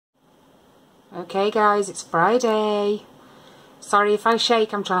Okay guys, it's Friday. Sorry if I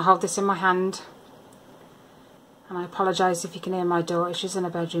shake, I'm trying to hold this in my hand. And I apologise if you can hear my daughter, she's in her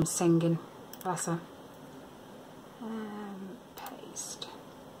bedroom singing. Bless her. Paste.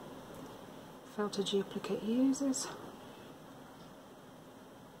 Filter duplicate users.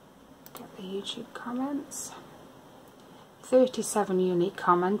 Get the YouTube comments. 37 unique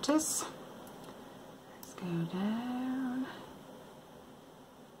commenters. Let's go down.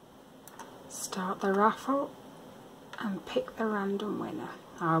 Start the raffle and pick the random winner.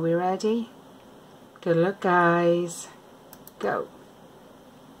 Are we ready? Good luck guys. Go.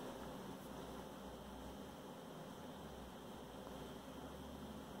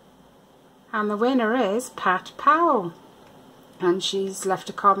 And the winner is Pat Powell. And she's left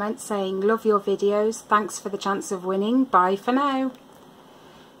a comment saying, love your videos, thanks for the chance of winning, bye for now.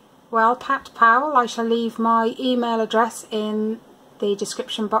 Well, Pat Powell, I shall leave my email address in the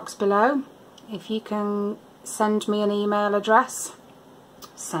description box below. If you can send me an email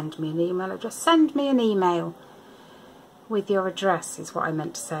with your address is what I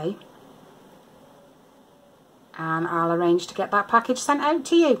meant to say. And I'll arrange to get that package sent out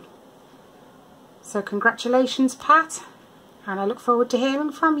to you. So congratulations Pat, and I look forward to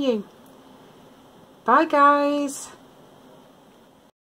hearing from you. Bye guys.